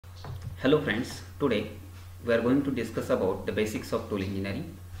Hello friends, today we are going to discuss about the basics of tool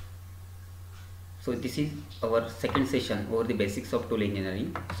engineering. So this is our second session over the basics of tool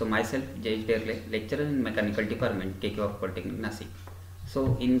engineering. So myself Jayesh Derle, lecturer in mechanical department KK of Polytechnic Nasik.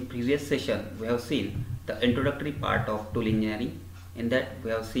 So in previous session we have seen the introductory part of tool engineering. In that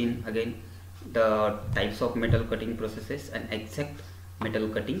we have seen again the types of metal cutting processes and exact metal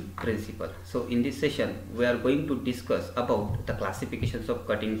cutting principle. So in this session we are going to discuss about the classifications of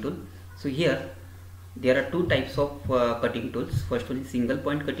cutting tool. So here there are two types of cutting tools. First one is single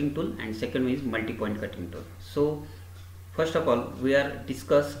point cutting tool and second one is multi-point cutting tool. So first of all we are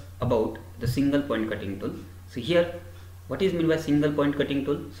discuss about the single point cutting tool. So here what is meant by single point cutting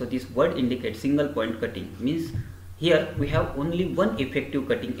tool? So this word indicates single point cutting means here we have only one effective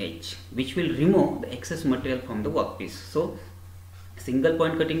cutting edge which will remove the excess material from the workpiece. So single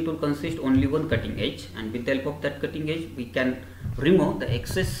point cutting tool consists only one cutting edge, and with the help of that cutting edge we can remove the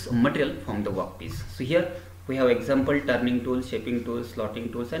excess material from the workpiece. So here we have example turning tools, shaping tools,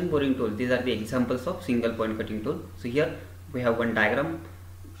 slotting tools and boring tools. These are the examples of single point cutting tool. So here we have one diagram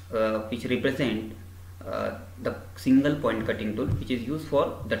which represent the single point cutting tool which is used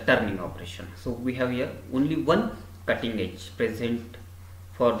for the turning operation. So we have here only one cutting edge present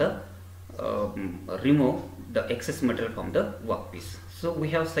for the remove the excess material from the workpiece. So we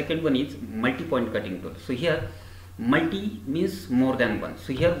have second one is multi-point cutting tool. So here multi means more than one.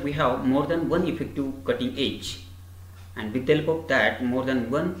 So here we have more than one effective cutting edge, and with the help of that more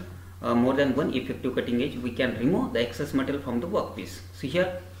than one effective cutting edge we can remove the excess material from the workpiece. So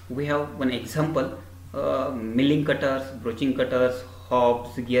here we have one example, milling cutters, broaching cutters,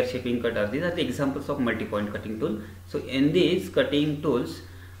 hobs, gear shaping cutters. These are the examples of multi-point cutting tool. So in these cutting tools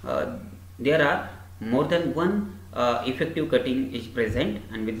there are more than one effective cutting edge present,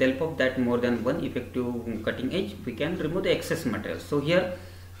 and with the help of that more than one effective cutting edge we can remove the excess material. So here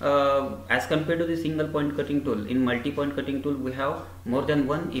as compared to the single point cutting tool, in multi-point cutting tool we have more than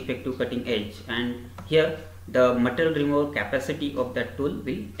one effective cutting edge, and here the material removal capacity of that tool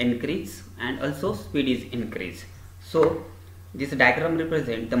will increase and also speed is increased. So this diagram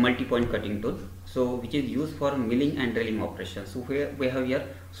represents the multi-point cutting tool, so which is used for milling and drilling operations. So we have here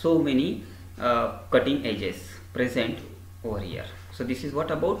so many cutting edges present over here. So this is what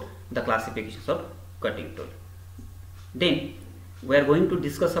about the classifications of cutting tool. Then we are going to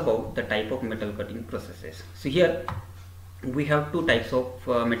discuss about the type of metal cutting processes. So here we have two types of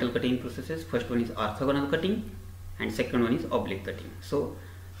metal cutting processes. First one is orthogonal cutting and second one is oblique cutting. So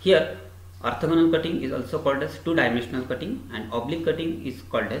here orthogonal cutting is also called as two-dimensional cutting and oblique cutting is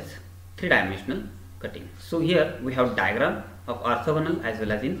called as three-dimensional cutting. So here we have diagram of orthogonal as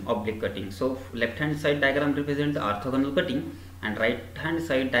well as in oblique cutting. So left hand side diagram represents the orthogonal cutting and right hand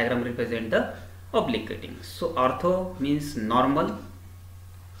side diagram represents the oblique cutting. So ortho means normal.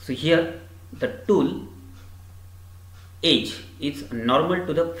 So here the tool edge is normal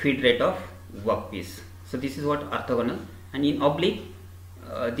to the feed rate of workpiece. So this is what orthogonal, and in oblique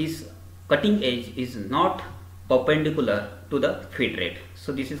this cutting edge is not perpendicular to the feed rate.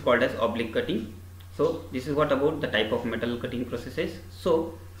 So this is called as oblique cutting. So this is what about the type of metal cutting processes.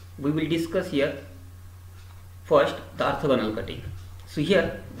 So we will discuss here first the orthogonal cutting. So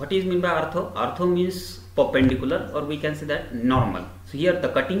here what is meant by ortho? Ortho means perpendicular, or we can say that normal. So here the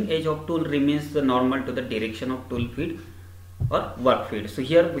cutting edge of tool remains the normal to the direction of tool feed or work feed. So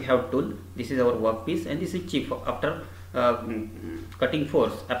here we have tool, this is our workpiece and this is chip. After cutting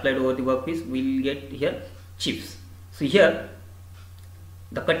force applied over the workpiece we will get here chips. So here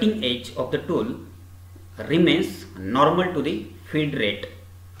the cutting edge of the tool remains normal to the feed rate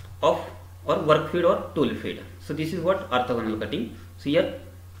of or work feed or tool feed. So this is what orthogonal cutting. So here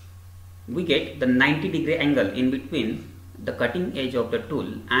we get the 90-degree angle in between the cutting edge of the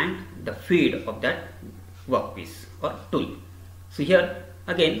tool and the feed of that workpiece or tool. So here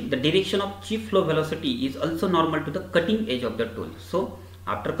again the direction of chip flow velocity is also normal to the cutting edge of the tool. So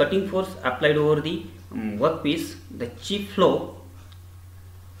after cutting force applied over the workpiece, the chip flow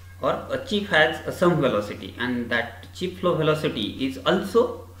or a chip has some velocity, and that chip flow velocity is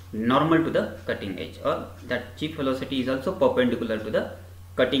also normal to the cutting edge, or that chip velocity is also perpendicular to the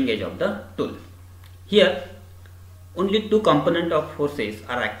cutting edge of the tool. Here only two components of forces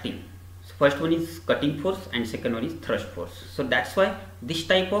are acting. So first one is cutting force and second one is thrust force. So that's why this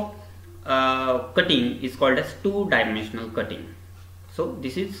type of cutting is called as two-dimensional cutting. So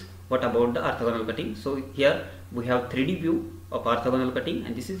this is what about the orthogonal cutting. So here we have 3D view of orthogonal cutting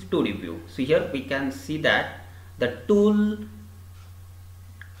and this is 2D view. So here we can see that the tool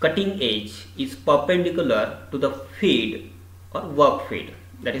cutting edge is perpendicular to the feed or work feed,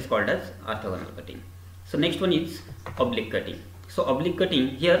 that is called as orthogonal cutting. So next one is oblique cutting. So oblique cutting,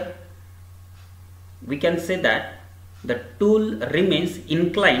 here we can say that the tool remains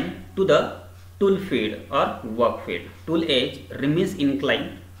inclined to the tool feed or work feed. Tool edge remains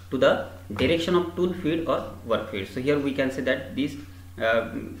inclined to the direction of tool feed or work feed. So here we can say that this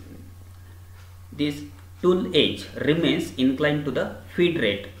tool edge remains inclined to the feed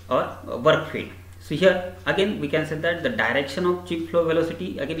rate or work feed. So here again we can say that the direction of chip flow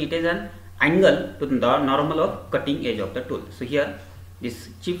velocity, again it is an angle to the normal of cutting edge of the tool. So here this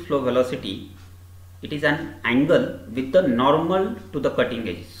chip flow velocity, it is an angle with the normal to the cutting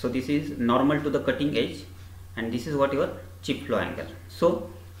edge. So this is normal to the cutting edge, and this is what your chip flow angle. So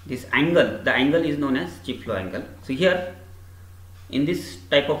this angle, the angle is known as chip flow angle. So here in this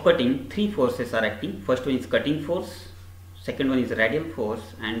type of cutting, three forces are acting. First one is cutting force, second one is radial force,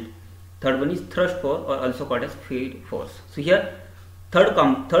 and third one is thrust force, or also called as feed force. So here third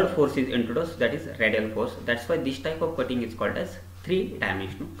force is introduced, that is radial force. That's why this type of cutting is called as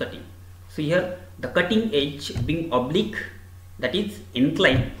three-dimensional cutting. So here the cutting edge being oblique, that is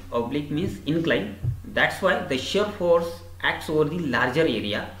inclined. Oblique means inclined. That's why the shear force acts over the larger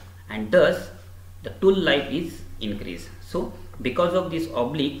area, and thus the tool life is increased. So because of this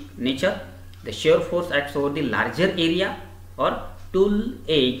oblique nature, the shear force acts over the larger area, or tool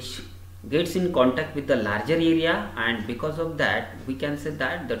edge gets in contact with the larger area, and because of that we can say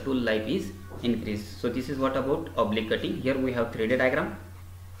that the tool life is increased. So this is what about oblique cutting. Here we have 3D diagram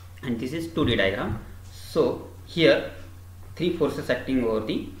and this is 2D diagram. So here three forces acting over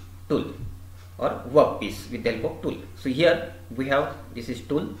the tool or workpiece with the help of tool. So here we have, this is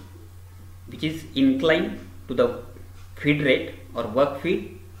tool which is inclined to the feed rate or work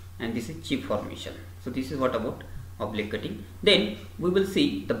feed, and this is chip formation. So this is what about oblique cutting. Then we will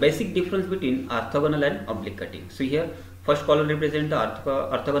see the basic difference between orthogonal and oblique cutting. So here first column represent the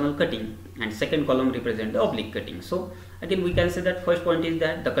orthogonal cutting and second column represent the oblique cutting. So again we can say that first point is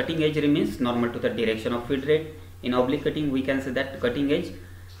that the cutting edge remains normal to the direction of feed rate. In oblique cutting we can say that cutting edge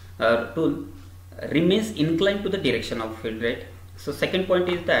tool remains inclined to the direction of feed rate. So second point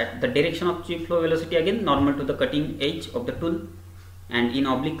is that the direction of chip flow velocity again normal to the cutting edge of the tool, and in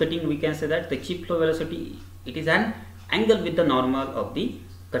oblique cutting we can say that the chip flow velocity, it is an angle with the normal of the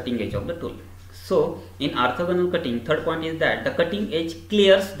cutting edge of the tool. So in orthogonal cutting, third point is that the cutting edge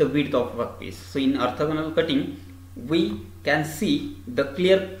clears the width of workpiece. So in orthogonal cutting we can see the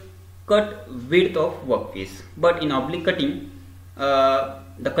clear cut width of workpiece, but in oblique cutting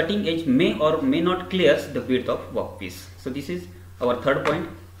the cutting edge may or may not clears the width of workpiece. So this is our third point.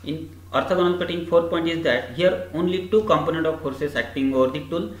 In orthogonal cutting, fourth point is that here only two component of forces acting over the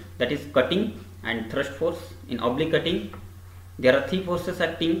tool, that is cutting and thrust force. In oblique cutting there are three forces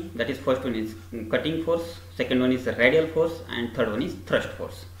acting, that is first one is cutting force, second one is radial force, and third one is thrust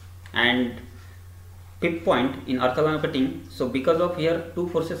force. And fifth point in orthogonal cutting, so because of here two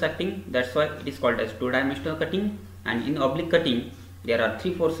forces acting, that's why it is called as two-dimensional cutting, and in oblique cutting there are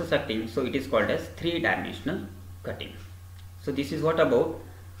three forces acting, so it is called as three-dimensional cutting. So this is what about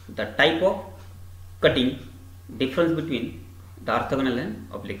the type of cutting difference between the orthogonal and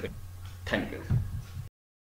oblique cutting. Thank you.